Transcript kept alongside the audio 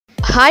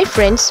Hi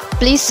friends,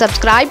 please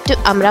subscribe to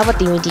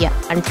Amaravathi Media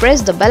and press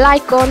the bell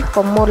icon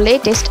for more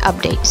latest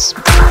updates.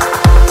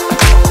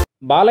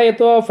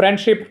 బాలయ్యతో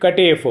friendship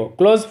కటీఫ్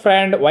close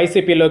friend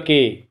వైసీపీలోకి.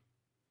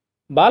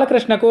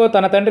 బాలకృష్ణకు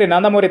తన తండ్రి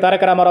నందమూరి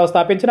తారక రామారావు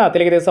స్థాపించిన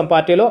తెలుగుదేశం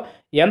పార్టీలో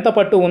ఎంత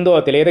పట్టు ఉందో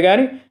తెలియదు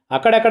కానీ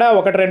అక్కడక్కడ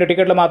 1-2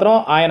 టికెట్లు మాత్రం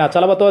ఆయన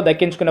చలవతో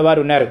దక్కించుకునే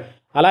వారు ఉన్నారు.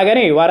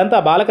 అలాగని వారంతా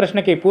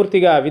బాలకృష్ణకి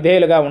పూర్తిగా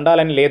విధేయులుగా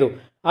ఉండాలని లేదు.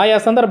 ఆయా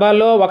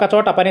సందర్భాల్లో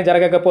ఒకచోట పని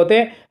జరగకపోతే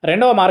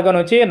రెండవ మార్గం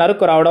నుంచి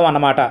నరుక్కు రావడం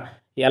అన్నమాట.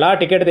 ఎలా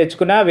టికెట్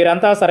తెచ్చుకున్నా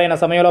వీరంతా సరైన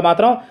సమయంలో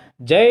మాత్రం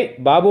జై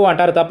బాబు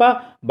అంటారు తప్ప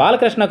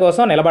బాలకృష్ణ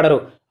కోసం నిలబడరు.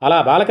 అలా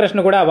బాలకృష్ణ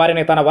కూడా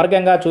వారిని తన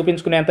వర్గంగా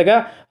చూపించుకునేంతగా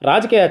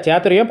రాజకీయ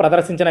చాతుర్యం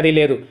ప్రదర్శించినది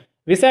లేదు.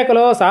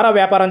 విశాఖలో సారా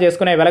వ్యాపారం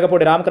చేసుకునే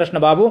వెలగపూడి రామకృష్ణ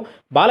బాబు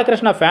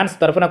బాలకృష్ణ ఫ్యాన్స్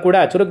తరఫున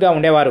కూడా చురుగ్గా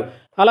ఉండేవారు.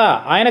 అలా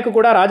ఆయనకు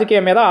కూడా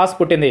రాజకీయం మీద ఆశ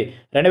పుట్టింది.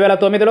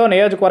 2009లో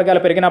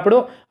నియోజకవర్గాలు పెరిగినప్పుడు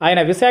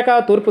ఆయన విశాఖ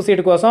తూర్పు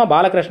సీటు కోసం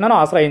బాలకృష్ణను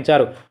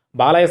ఆశ్రయించారు.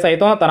 బాలయ్య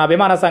సైతం తన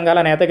అభిమాన సంఘాల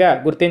నేతగా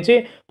గుర్తించి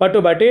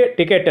పట్టుబట్టి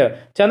టికెట్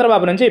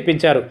చంద్రబాబు నుంచి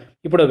ఇప్పించారు.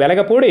 ఇప్పుడు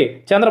వెలగపూడి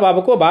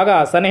చంద్రబాబుకు బాగా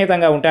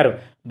సన్నిహితంగా ఉంటారు.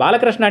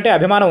 బాలకృష్ణ అంటే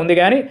అభిమానం ఉంది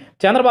కానీ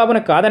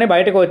చంద్రబాబును కాదని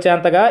బయటకు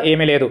వచ్చేంతగా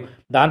ఏమీ లేదు.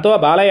 దాంతో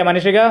బాలయ్య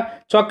మనిషిగా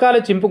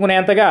చొక్కాలు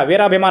చింపుకునేంతగా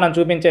వీరాభిమానం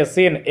చూపించే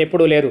సీన్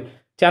ఎప్పుడూ లేదు.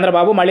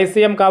 చంద్రబాబు మళ్ళీ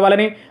సీఎం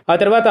కావాలని, ఆ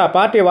తర్వాత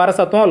పార్టీ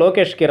వారసత్వం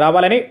లోకేష్కి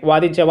రావాలని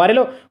వాదించే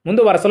వారిలో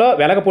ముందు వరుసలో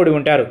వెలగపూడి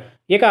ఉంటారు.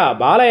 ఇక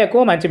బాలయ్యకు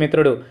మంచి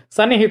మిత్రుడు,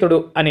 సన్నిహితుడు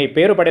అని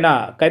పేరు పడిన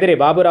కదిరి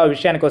బాబురావు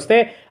విషయానికి వస్తే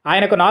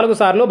ఆయనకు 4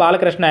 సార్లు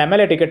బాలకృష్ణ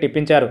ఎమ్మెల్యే టికెట్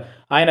ఇప్పించారు.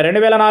 ఆయన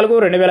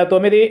 2004,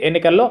 2009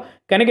 ఎన్నికల్లో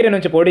కనిగిరి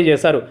నుంచి పోటీ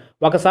చేశారు.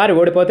 ఒకసారి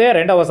ఓడిపోతే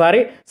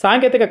రెండవసారి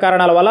సాంకేతిక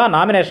కారణాల వల్ల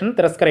నామినేషన్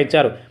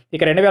తిరస్కరించారు.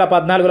 ఇక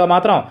 2014లో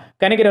మాత్రం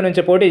కనిగిరి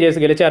నుంచి పోటీ చేసి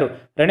గెలిచారు.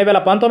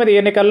 2019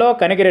 ఎన్నికల్లో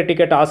కనిగిరి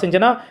టికెట్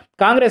ఆశించిన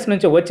కాంగ్రెస్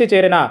నుంచి వచ్చి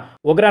చేరిన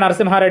ఉగ్ర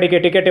నరసింహారెడ్డికి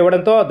టికెట్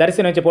ఇవ్వడంతో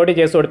దర్శి నుంచి పోటీ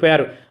చేసి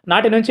ఓడిపోయారు.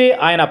 నాటి నుంచి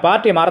ఆయన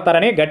పార్టీ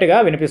మారతారని గట్టిగా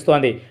వినిపిస్తోంది.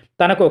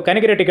 తనకు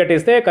కనిగిరి టికెట్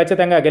ఇస్తే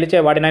ఖచ్చితంగా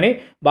గెలిచేవాడినని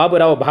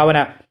బాబురావు భావన.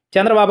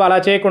 చంద్రబాబు అలా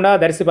చేయకుండా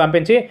దర్శి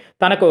పంపించి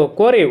తనకు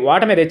కోరి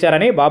ఓటమి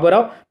తెచ్చారని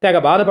బాబురావు తెగ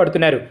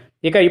బాధపడుతున్నారు.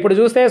 ఇక ఇప్పుడు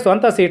చూస్తే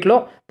సొంత సీట్లో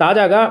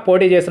తాజాగా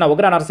పోటీ చేసిన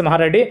ఉగ్ర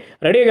నరసింహారెడ్డి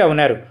రెడీగా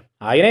ఉన్నారు.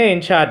 ఆయనే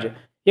ఇన్ఛార్జ్.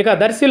 ఇక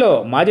దర్శిలో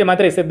మాజీ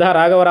మంత్రి సిద్ధ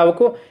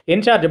రాఘవరావుకు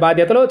ఇన్ఛార్జ్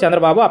బాధ్యతలు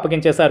చంద్రబాబు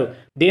అప్పగించేశారు.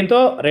 దీంతో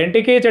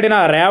రెంటికి చెడిన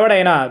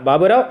రేవడైన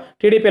బాబురావు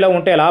టీడీపీలో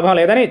ఉంటే లాభం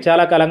లేదని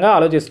చాలా కాలంగా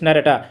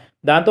ఆలోచిస్తున్నారట.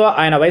 దాంతో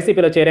ఆయన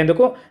వైసీపీలో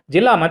చేరేందుకు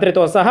జిల్లా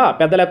మంత్రితో సహా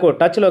పెద్దలకు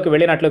టచ్లోకి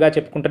వెళ్ళినట్లుగా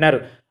చెప్పుకుంటున్నారు.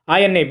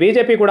 ఆయన్ని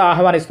బీజేపీ కూడా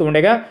ఆహ్వానిస్తూ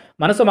ఉండగా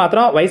మనసు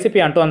మాత్రం వైసీపీ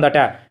అంటోందట.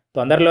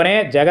 తొందరలోనే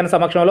జగన్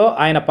సమక్షంలో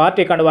ఆయన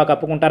పార్టీ కండువా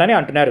కప్పుకుంటారని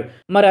అంటున్నారు.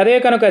 మరి అదే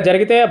కనుక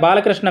జరిగితే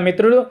బాలకృష్ణ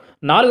మిత్రుడు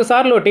 4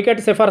 సార్లు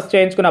టికెట్ సిఫార్సు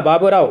చేయించుకున్న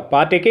బాబురావు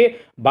పార్టీకి,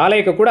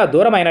 బాలయ్యకు కూడా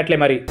దూరం అయినట్లే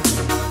మరి.